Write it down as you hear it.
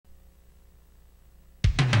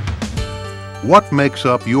What makes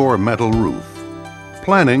up your metal roof?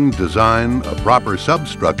 Planning, design, a proper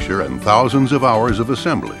substructure, and thousands of hours of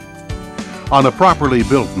assembly. On a properly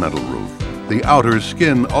built metal roof, the outer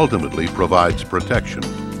skin ultimately provides protection.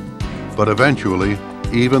 But eventually,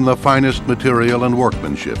 even the finest material and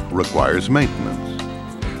workmanship requires maintenance.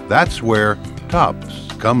 That's where TOPS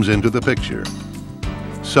comes into the picture.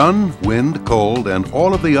 Sun, wind, cold, and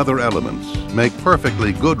all of the other elements make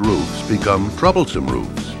perfectly good roofs become troublesome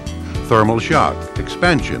roofs. Thermal shock,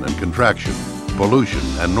 expansion and contraction, pollution,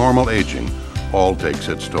 and normal aging all takes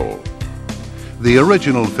its toll. The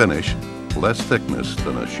original finish, less thickness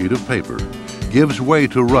than a sheet of paper, gives way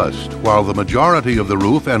to rust, while the majority of the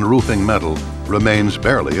roof and roofing metal remains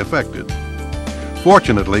barely affected.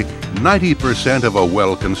 Fortunately, 90% of a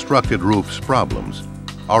well-constructed roof's problems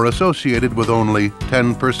are associated with only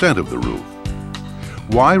 10% of the roof.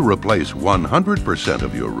 Why replace 100%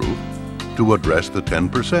 of your roof to address the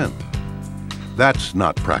 10%? That's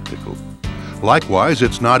not practical. Likewise,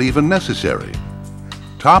 it's not even necessary.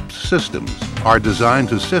 TOPS systems are designed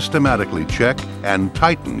to systematically check and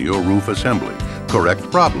tighten your roof assembly, correct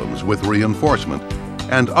problems with reinforcement,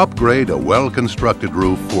 and upgrade a well-constructed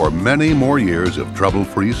roof for many more years of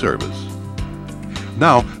trouble-free service.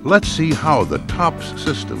 Now, let's see how the TOPS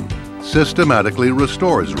system systematically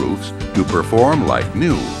restores roofs to perform like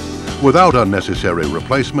new, without unnecessary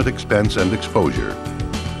replacement expense and exposure.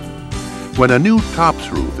 When a new TOPS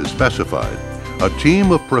roof is specified, a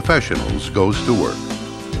team of professionals goes to work.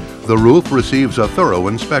 The roof receives a thorough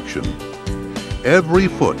inspection. Every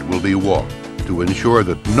foot will be walked to ensure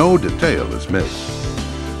that no detail is missed.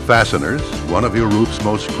 Fasteners, one of your roof's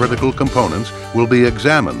most critical components, will be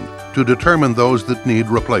examined to determine those that need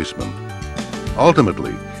replacement.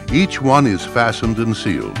 Ultimately, each one is fastened and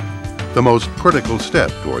sealed, the most critical step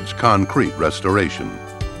towards concrete restoration.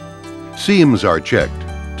 Seams are checked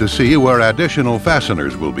to see where additional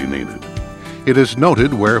fasteners will be needed. It is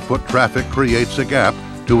noted where foot traffic creates a gap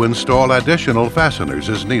to install additional fasteners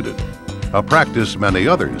as needed, a practice many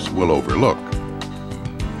others will overlook.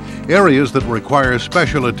 Areas that require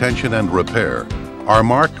special attention and repair are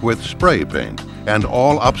marked with spray paint and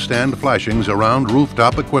all upstand flashings around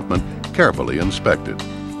rooftop equipment carefully inspected,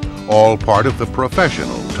 all part of the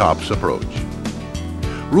professional TOPS approach.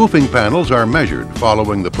 Roofing panels are measured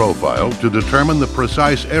following the profile to determine the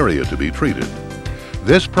precise area to be treated.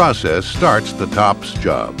 This process starts the TOPS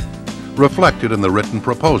job, reflected in the written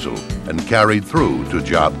proposal and carried through to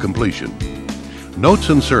job completion. Notes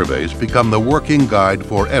and surveys become the working guide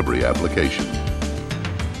for every application.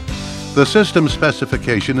 The system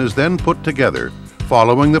specification is then put together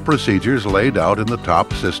following the procedures laid out in the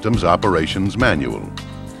TOPS system's operations manual.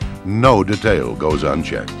 No detail goes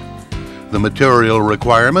unchecked. The material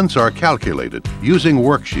requirements are calculated using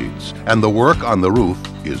worksheets, and the work on the roof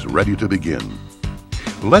is ready to begin.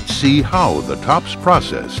 Let's see how the TOPS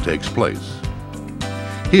process takes place.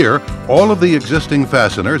 Here, all of the existing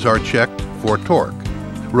fasteners are checked for torque.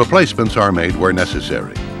 Replacements are made where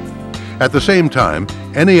necessary. At the same time,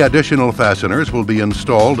 any additional fasteners will be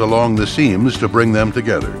installed along the seams to bring them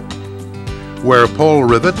together. Where pole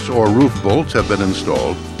rivets or roof bolts have been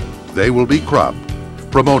installed, they will be cropped,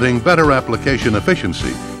 promoting better application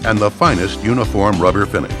efficiency and the finest uniform rubber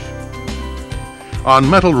finish. On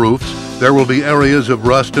metal roofs, there will be areas of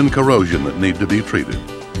rust and corrosion that need to be treated.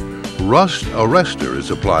 Rust arrestor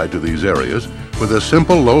is applied to these areas with a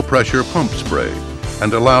simple low-pressure pump spray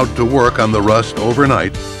and allowed to work on the rust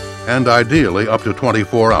overnight and ideally up to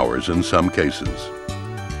 24 hours in some cases.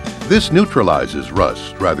 This neutralizes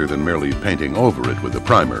rust rather than merely painting over it with a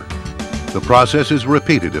primer. The process is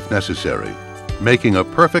repeated if necessary, making a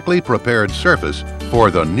perfectly prepared surface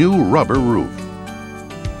for the new rubber roof.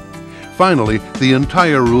 Finally, the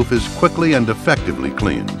entire roof is quickly and effectively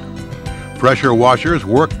cleaned. Pressure washers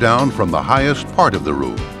work down from the highest part of the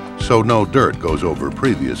roof, so no dirt goes over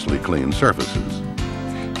previously cleaned surfaces.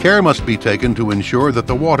 Care must be taken to ensure that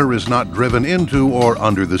the water is not driven into or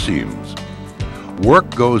under the seams. Work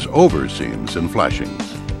goes over seams and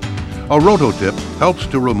flashings. A rototip helps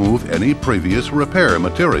to remove any previous repair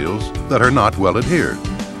materials that are not well adhered.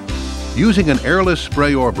 Using an airless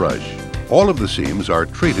spray or brush, all of the seams are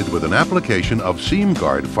treated with an application of Seam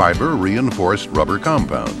Guard fiber reinforced rubber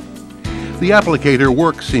compound. The applicator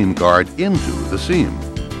works Seam Guard into the seam.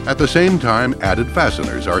 At the same time, added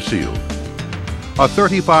fasteners are sealed. A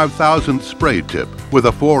 35,000th spray tip with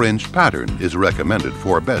a 4-inch pattern is recommended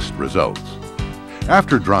for best results.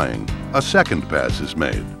 After drying, a second pass is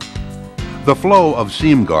made. The flow of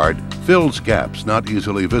Seam Guard fills gaps not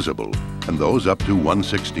easily visible, and those up to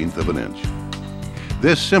 1/16 of an inch.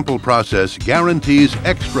 This simple process guarantees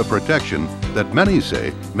extra protection that many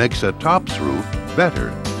say makes a TOPS roof better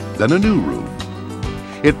than a new roof.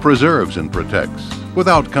 It preserves and protects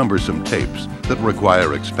without cumbersome tapes that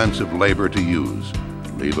require expensive labor to use,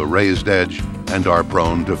 leave a raised edge, and are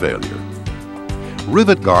prone to failure.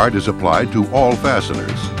 Rivet Guard is applied to all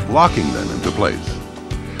fasteners, locking them into place.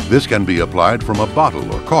 This can be applied from a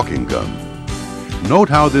bottle or caulking gun. Note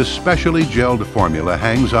how this specially gelled formula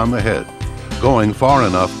hangs on the head, going far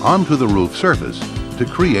enough onto the roof surface to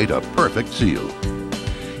create a perfect seal.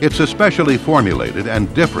 It's especially formulated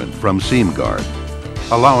and different from Seam Guard,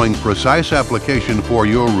 allowing precise application for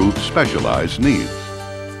your roof's specialized needs.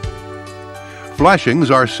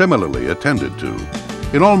 Flashings are similarly attended to.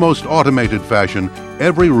 In almost automated fashion,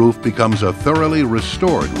 every roof becomes a thoroughly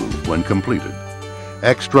restored roof when completed.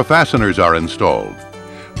 Extra fasteners are installed.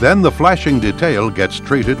 Then the flashing detail gets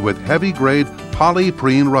treated with heavy-grade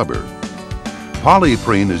polyprene rubber.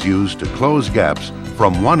 Polyprene is used to close gaps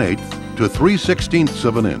from 1/8 to 3/16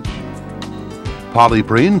 of an inch.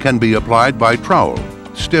 Polyprene can be applied by trowel,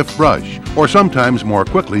 stiff brush, or sometimes more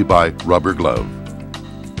quickly by rubber glove.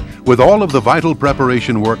 With all of the vital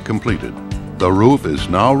preparation work completed, the roof is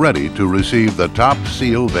now ready to receive the TOPS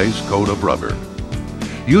Seal base coat of rubber.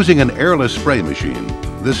 Using an airless spray machine,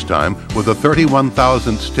 this time with a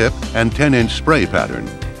 31/1000 tip and 10-inch spray pattern,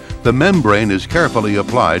 the membrane is carefully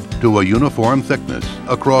applied to a uniform thickness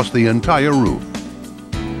across the entire roof.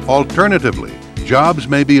 Alternatively, jobs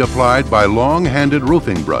may be applied by long-handed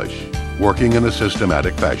roofing brush, working in a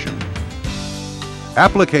systematic fashion.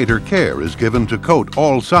 Applicator care is given to coat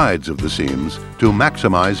all sides of the seams to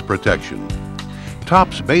maximize protection.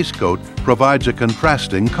 TOPS base coat provides a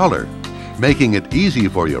contrasting color, making it easy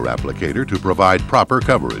for your applicator to provide proper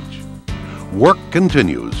coverage. Work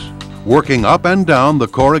continues, working up and down the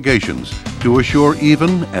corrugations to assure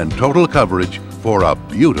even and total coverage for a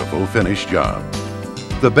beautiful finished job.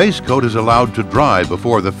 The base coat is allowed to dry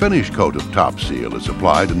before the finish coat of TOPS Seal is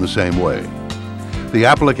applied in the same way. The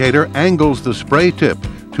applicator angles the spray tip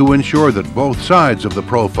to ensure that both sides of the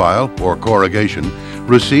profile or corrugation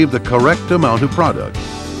receive the correct amount of product.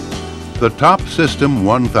 The TOPS System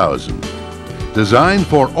 1000, designed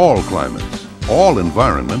for all climates, all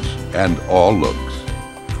environments, and all looks.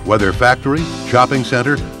 Whether factory, shopping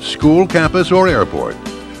center, school campus, or airport,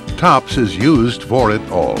 TOPS is used for it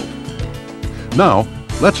all. Now,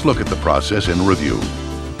 let's look at the process in review.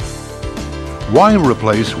 Why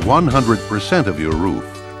replace 100% of your roof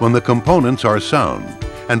when the components are sound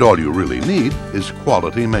and all you really need is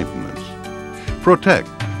quality maintenance? Protect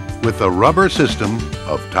with the rubber system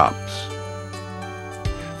of TOPS.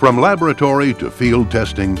 From laboratory to field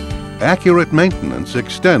testing, accurate maintenance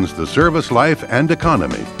extends the service life and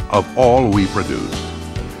economy of all we produce.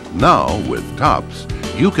 Now, with TOPS,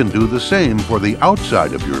 you can do the same for the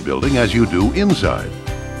outside of your building as you do inside.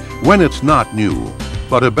 When it's not new,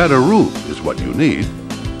 but a better roof is what you need,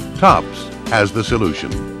 TOPS has the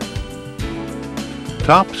solution.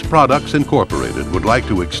 TOPS Products Incorporated would like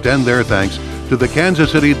to extend their thanks to the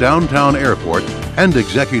Kansas City Downtown Airport and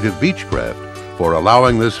Executive Beechcraft for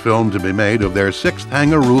allowing this film to be made of their 6th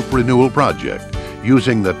hangar roof renewal project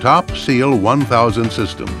using the TOPS Seal 1000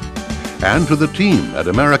 system, and to the team at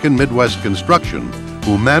American Midwest Construction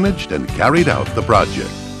who managed and carried out the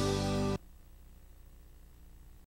project.